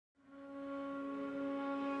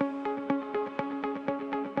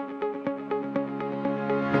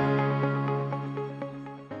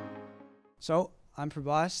So I'm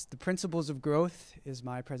Prabhas. The principles of growth is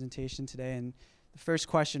my presentation today. And the first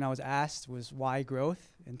question I was asked was why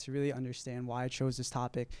growth? And to really understand why I chose this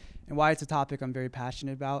topic and why it's a topic I'm very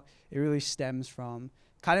passionate about, it really stems from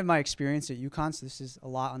kind of my experience at UConn. So this is a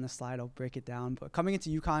lot on the slide. I'll break it down. But coming into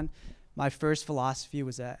UConn, my first philosophy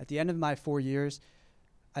was that at the end of my 4 years,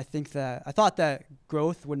 I thought that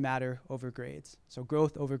growth would matter over grades. So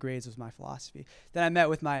growth over grades was my philosophy. Then I met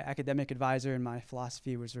with my academic advisor, and my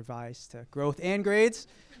philosophy was revised to growth and grades.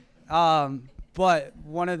 But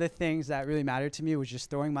one of the things that really mattered to me was just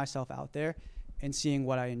throwing myself out there and seeing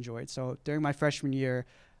what I enjoyed. So during my freshman year,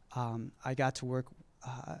 I got to work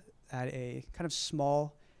at a kind of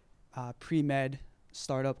small pre-med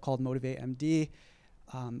startup called Motivate MD.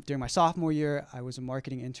 During my sophomore year, I was a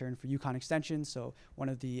marketing intern for UConn Extension, so one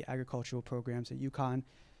of the agricultural programs at UConn.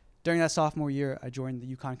 During that sophomore year, I joined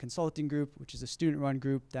the UConn Consulting Group, which is a student-run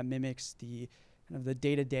group that mimics the kind of the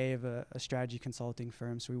day-to-day of a strategy consulting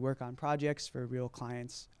firm. So we work on projects for real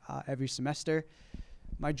clients every semester.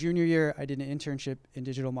 My junior year, I did an internship in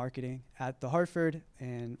digital marketing at the Hartford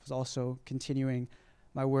and was also continuing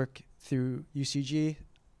my work through UCG.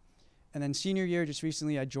 And then senior year, just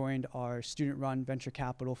recently, I joined our student-run venture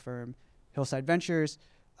capital firm, Hillside Ventures,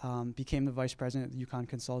 became the vice president of the UConn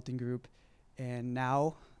Consulting Group. And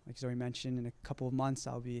now, like Zoe mentioned, in a couple of months,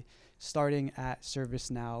 I'll be starting at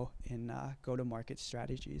ServiceNow in go-to-market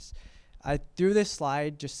strategies. I threw this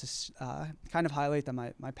slide just to kind of highlight that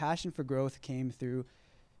my passion for growth came through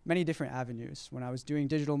many different avenues. When I was doing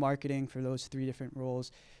digital marketing for those 3 different roles,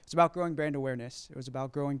 it was about growing brand awareness. It was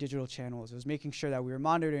about growing digital channels. It was making sure that we were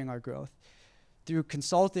monitoring our growth. Through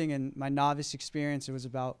consulting and my novice experience, it was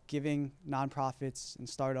about giving nonprofits and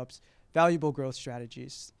startups valuable growth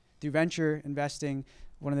strategies. Through venture investing,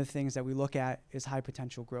 one of the things that we look at is high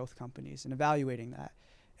potential growth companies and evaluating that.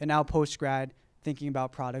 And now post-grad, thinking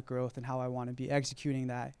about product growth and how I want to be executing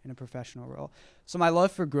that in a professional role. So my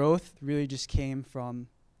love for growth really just came from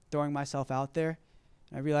throwing myself out there.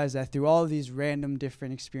 And I realized that through all of these random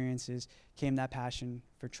different experiences came that passion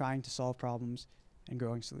for trying to solve problems and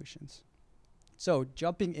growing solutions. So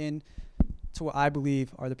jumping in to what I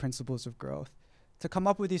believe are the principles of growth. To come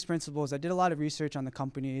up with these principles, I did a lot of research on the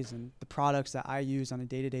companies and the products that I use on a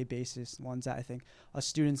day-to-day basis, ones that I think us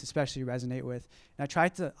students especially resonate with. And I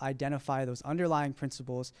tried to identify those underlying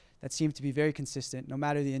principles that seem to be very consistent no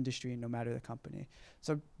matter the industry and no matter the company.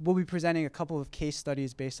 So we'll be presenting a couple of case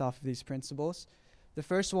studies based off of these principles. The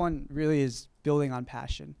first one really is building on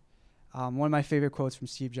passion. One of my favorite quotes from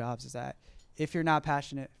Steve Jobs is that if you're not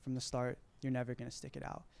passionate from the start, you're never going to stick it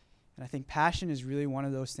out. And I think passion is really one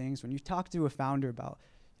of those things. When you talk to a founder about,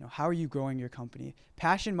 how are you growing your company,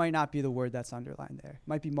 passion might not be the word that's underlined there. It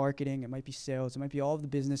might be marketing, it might be sales, it might be all of the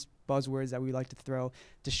business buzzwords that we like to throw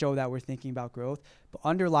to show that we're thinking about growth. But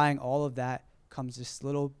underlying all of that comes this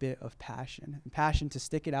little bit of passion. And passion to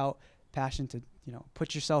stick it out, passion to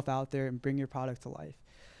put yourself out there and bring your product to life.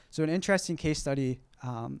 So an interesting case study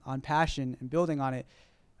on passion and building on it.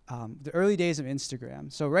 The early days of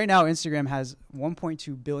Instagram. So right now, Instagram has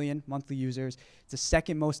 1.2 billion monthly users. It's the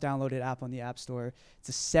second most downloaded app on the App Store. It's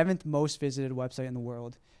the 7th most visited website in the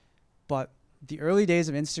world. But the early days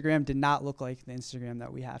of Instagram did not look like the Instagram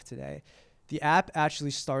that we have today. The app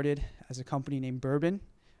actually started as a company named Bourbon,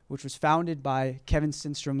 which was founded by Kevin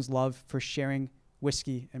Systrom's love for sharing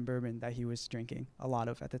whiskey and bourbon that he was drinking a lot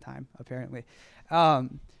of at the time, apparently. But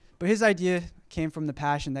his idea came from the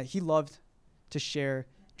passion that he loved to share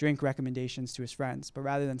drink recommendations to his friends, but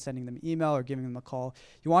rather than sending them email or giving them a call,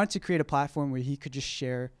 he wanted to create a platform where he could just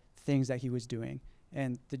share things that he was doing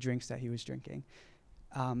and the drinks that he was drinking.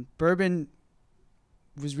 Bourbon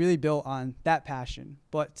was really built on that passion,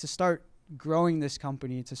 but to start growing this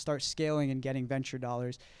company, to start scaling and getting venture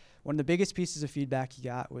dollars, one of the biggest pieces of feedback he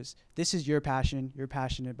got was, this is your passion, you're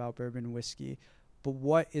passionate about bourbon and whiskey, but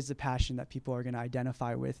what is the passion that people are going to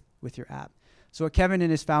identify with your app? So what Kevin and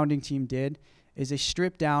his founding team did is they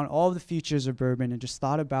stripped down all of the features of bourbon and just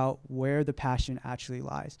thought about where the passion actually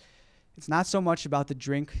lies. It's not so much about the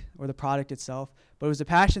drink or the product itself, but it was a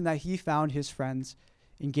passion that he found his friends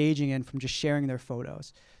engaging in from just sharing their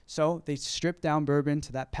photos. So they stripped down bourbon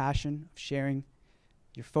to that passion of sharing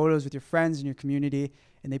your photos with your friends and your community,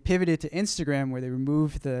 and they pivoted to Instagram where they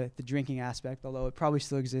removed the drinking aspect, although it probably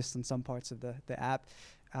still exists in some parts of the app,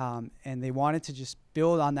 and they wanted to just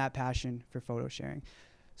build on that passion for photo sharing.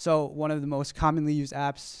 So one of the most commonly used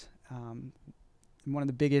apps, one of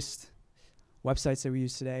the biggest websites that we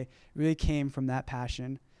use today, really came from that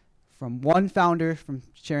passion, from one founder, from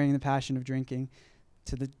sharing the passion of drinking,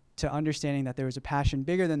 to understanding that there was a passion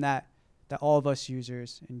bigger than that all of us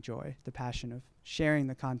users enjoy, the passion of sharing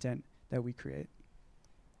the content that we create.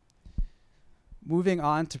 Moving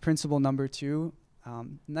on to principle number 2,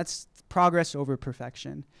 and that's progress over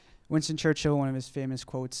perfection. Winston Churchill, one of his famous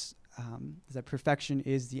quotes, is that perfection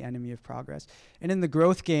is the enemy of progress. And in the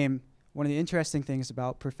growth game, one of the interesting things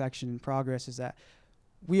about perfection and progress is that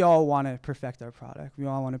we all want to perfect our product. We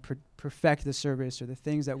all want to perfect the service or the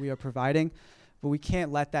things that we are providing, but we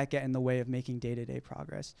can't let that get in the way of making day-to-day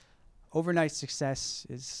progress. Overnight success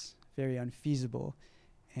is very unfeasible.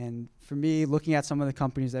 And for me, looking at some of the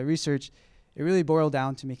companies that I researched, it really boiled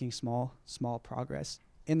down to making small progress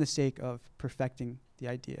in the sake of perfecting the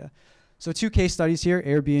idea. So 2 case studies here,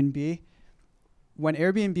 Airbnb. When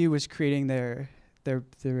Airbnb was creating their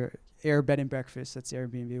Air bed and breakfast, that's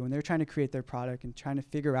Airbnb, when they were trying to create their product and trying to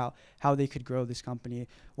figure out how they could grow this company,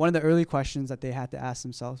 one of the early questions that they had to ask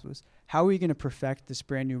themselves was, how are we going to perfect this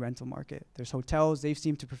brand new rental market? There's hotels, they've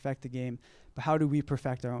seemed to perfect the game, but how do we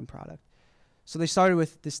perfect our own product? So they started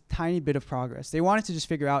with this tiny bit of progress. They wanted to just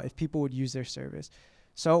figure out if people would use their service.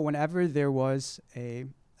 So whenever there was a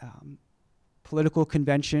political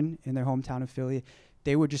convention in their hometown of Philly,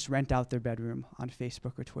 they would just rent out their bedroom on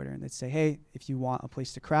Facebook or Twitter. And they'd say, hey, if you want a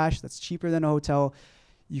place to crash that's cheaper than a hotel,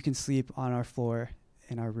 you can sleep on our floor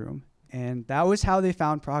in our room. And that was how they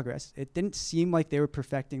found progress. It didn't seem like they were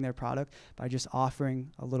perfecting their product by just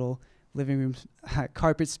offering a little living room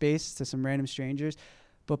carpet space to some random strangers.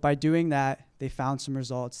 But by doing that, they found some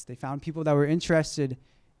results. They found people that were interested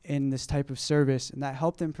in this type of service, and that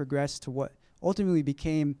helped them progress to what ultimately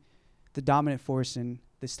became the dominant force in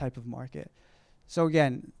this type of market. So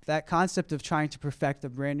again, that concept of trying to perfect a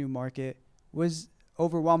brand new market was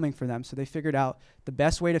overwhelming for them. So they figured out the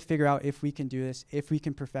best way to figure out if we can do this, if we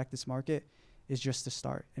can perfect this market, is just to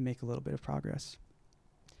start and make a little bit of progress.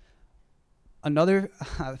 Another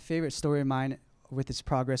favorite story of mine with this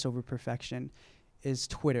progress over perfection is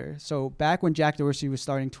Twitter. So back when Jack Dorsey was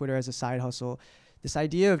starting Twitter as a side hustle, this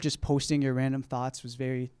idea of just posting your random thoughts was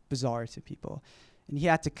very bizarre to people. And he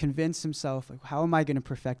had to convince himself, like, how am I going to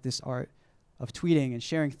perfect this art of tweeting and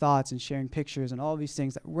sharing thoughts and sharing pictures and all these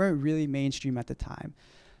things that weren't really mainstream at the time.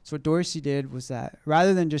 So what Dorsey did was that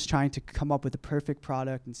rather than just trying to come up with a perfect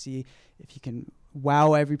product and see if he can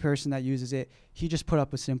wow every person that uses it, he just put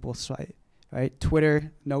up a simple site, right?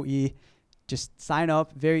 Twitter, no E, just sign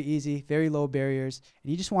up, very easy, very low barriers.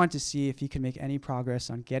 And he just wanted to see if he could make any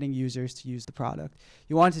progress on getting users to use the product.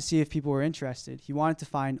 He wanted to see if people were interested. He wanted to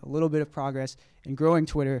find a little bit of progress in growing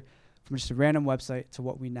Twitter from just a random website to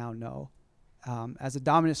what we now know as a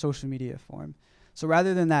dominant social media form. So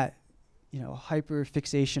rather than that, hyper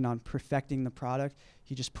fixation on perfecting the product,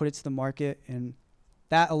 he just put it to the market, and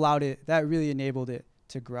that really enabled it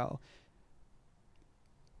to grow.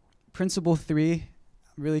 Principle 3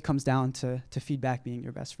 really comes down to feedback being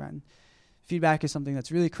your best friend. Feedback is something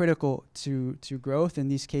that's really critical to growth,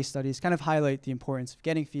 and these case studies kind of highlight the importance of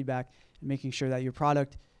getting feedback and making sure that your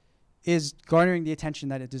product is garnering the attention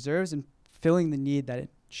that it deserves and filling the need that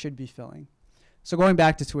it should be filling. So going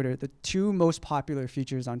back to Twitter, the 2 most popular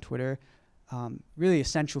features on Twitter, really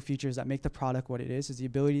essential features that make the product what it is the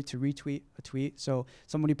ability to retweet a tweet. So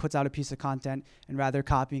somebody puts out a piece of content, and rather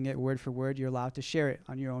copying it word for word, you're allowed to share it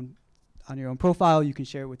on your own profile. You can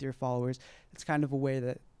share it with your followers. It's kind of a way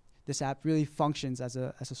that this app really functions as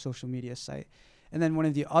a social media site. And then one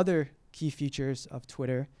of the other key features of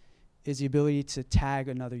Twitter is the ability to tag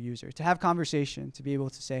another user, to have conversation, to be able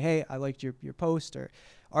to say, hey, I liked your post, or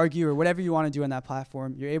argue, or whatever you want to do on that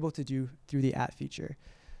platform, you're able to do through the @ feature.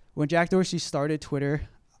 When Jack Dorsey started Twitter,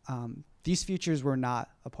 these features were not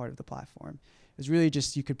a part of the platform. It was really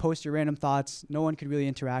just you could post your random thoughts, no one could really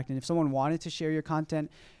interact, and if someone wanted to share your content,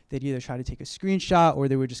 they'd either try to take a screenshot or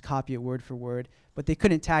they would just copy it word for word, but they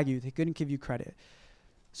couldn't tag you, they couldn't give you credit.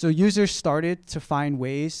 So users started to find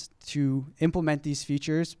ways to implement these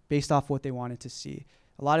features based off what they wanted to see.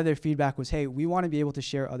 A lot of their feedback was, hey, we want to be able to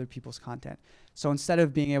share other people's content. So instead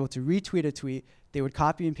of being able to retweet a tweet, they would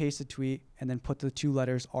copy and paste a tweet and then put the 2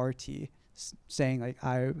 letters RT, saying like,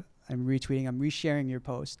 I'm retweeting, I'm resharing your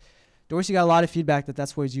post. Dorsey got a lot of feedback that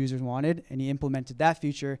that's what his users wanted, and he implemented that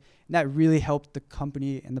feature, and that really helped the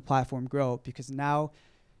company and the platform grow, because now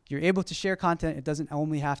you're able to share content. It doesn't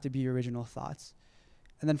only have to be your original thoughts.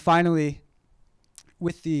 And then finally,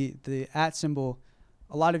 with the @ symbol,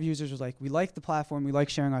 a lot of users was like, we like the platform, we like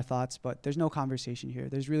sharing our thoughts, but there's no conversation here.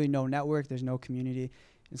 There's really no network, there's no community.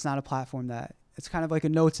 It's not a platform it's kind of like a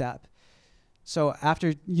notes app. So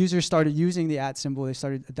after users started using the @ symbol, they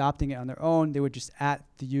started adopting it on their own. They would just @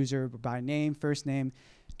 the user by name, first name.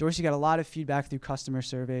 Dorsey got a lot of feedback through customer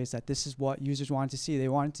surveys that this is what users wanted to see. They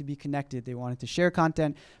wanted to be connected. They wanted to share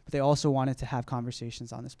content, but they also wanted to have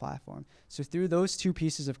conversations on this platform. So through those 2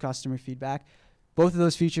 pieces of customer feedback, Both of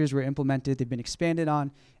those features were implemented, they've been expanded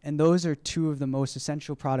on, and those are two of the most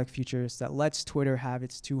essential product features that lets Twitter have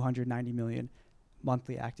its 290 million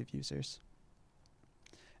monthly active users.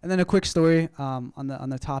 And then a quick story on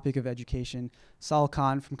the topic of education. Sal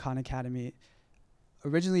Khan from Khan Academy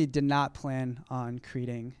originally did not plan on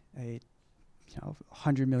creating a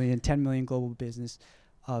 100 million, 10 million global business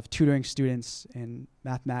of tutoring students in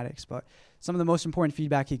mathematics. But some of the most important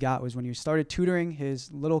feedback he got was when he started tutoring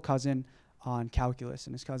his little cousin on calculus,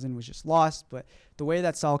 and his cousin was just lost. But the way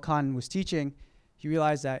that Sal Khan was teaching, he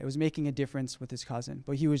realized that it was making a difference with his cousin,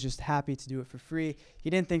 but he was just happy to do it for free. He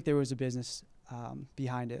didn't think there was a business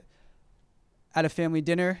behind it. At a family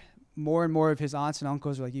dinner, more and more of his aunts and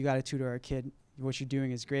uncles were like, you got to tutor our kid. What you're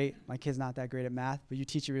doing is great. My kid's not that great at math, but you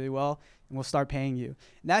teach it really well, and we'll start paying you.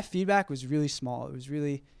 And that feedback was really small. It was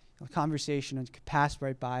really a conversation and passed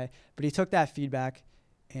right by, but he took that feedback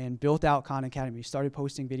and built out Khan Academy. He started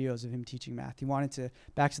posting videos of him teaching math. He wanted to,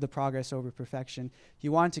 back to the progress over perfection, he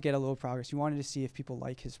wanted to get a little progress. He wanted to see if people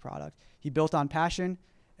like his product. He built on passion,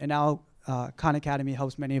 and now Khan Academy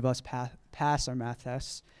helps many of us pass our math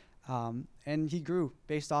tests. And he grew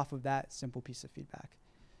based off of that simple piece of feedback.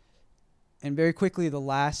 And very quickly, the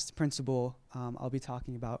last principle I'll be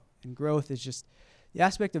talking about in growth is just the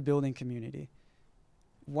aspect of building community.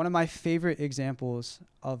 One of my favorite examples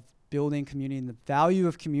of building community and the value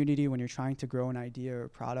of community when you're trying to grow an idea or a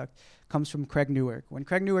product comes from Craig Newark. When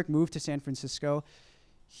Craig Newark moved to San Francisco,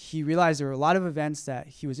 he realized there were a lot of events that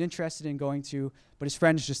he was interested in going to, but his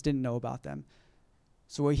friends just didn't know about them.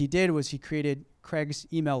 So what he did was he created Craig's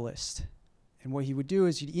email list. And what he would do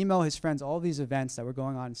is he'd email his friends all these events that were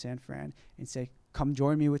going on in San Fran and say, come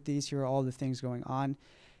join me with these. Here are all the things going on.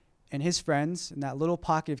 And his friends in that little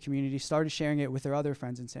pocket of community started sharing it with their other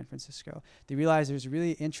friends in San Francisco. They realized there's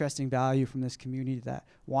really interesting value from this community that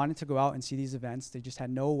wanted to go out and see these events. They just had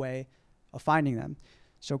no way of finding them.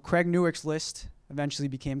 So Craig Newark's list eventually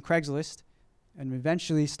became Craig's List, and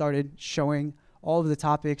eventually started showing all of the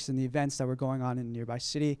topics and the events that were going on in a nearby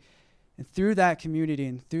city. And through that community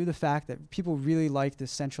and through the fact that people really like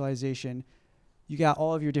this centralization, you got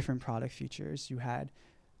all of your different product features. You had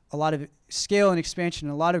a lot of scale and expansion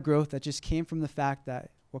and a lot of growth that just came from the fact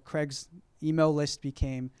that what Craig's email list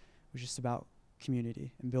became was just about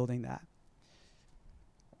community and building that.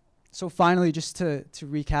 So finally, just to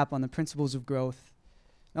recap on the principles of growth,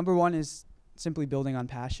 number one is simply building on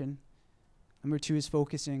passion. Number two is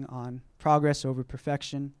focusing on progress over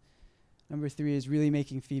perfection. Number three is really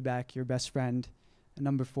making feedback your best friend. And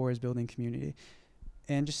number four is building community.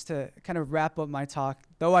 And just to kind of wrap up my talk,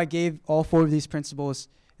 though I gave all four of these principles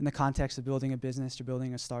in the context of building a business or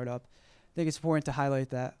building a startup, I think it's important to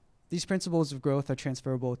highlight that these principles of growth are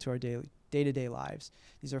transferable to our day-to-day lives.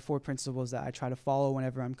 These are four principles that I try to follow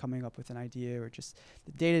whenever I'm coming up with an idea or just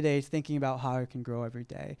the day-to-day thinking about how I can grow every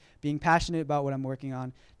day. Being passionate about what I'm working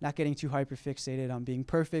on, not getting too hyper-fixated on being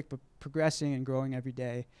perfect, but progressing and growing every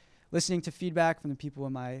day. Listening to feedback from the people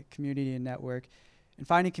in my community and network, and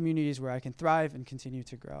finding communities where I can thrive and continue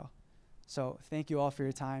to grow. So thank you all for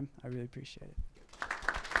your time. I really appreciate it.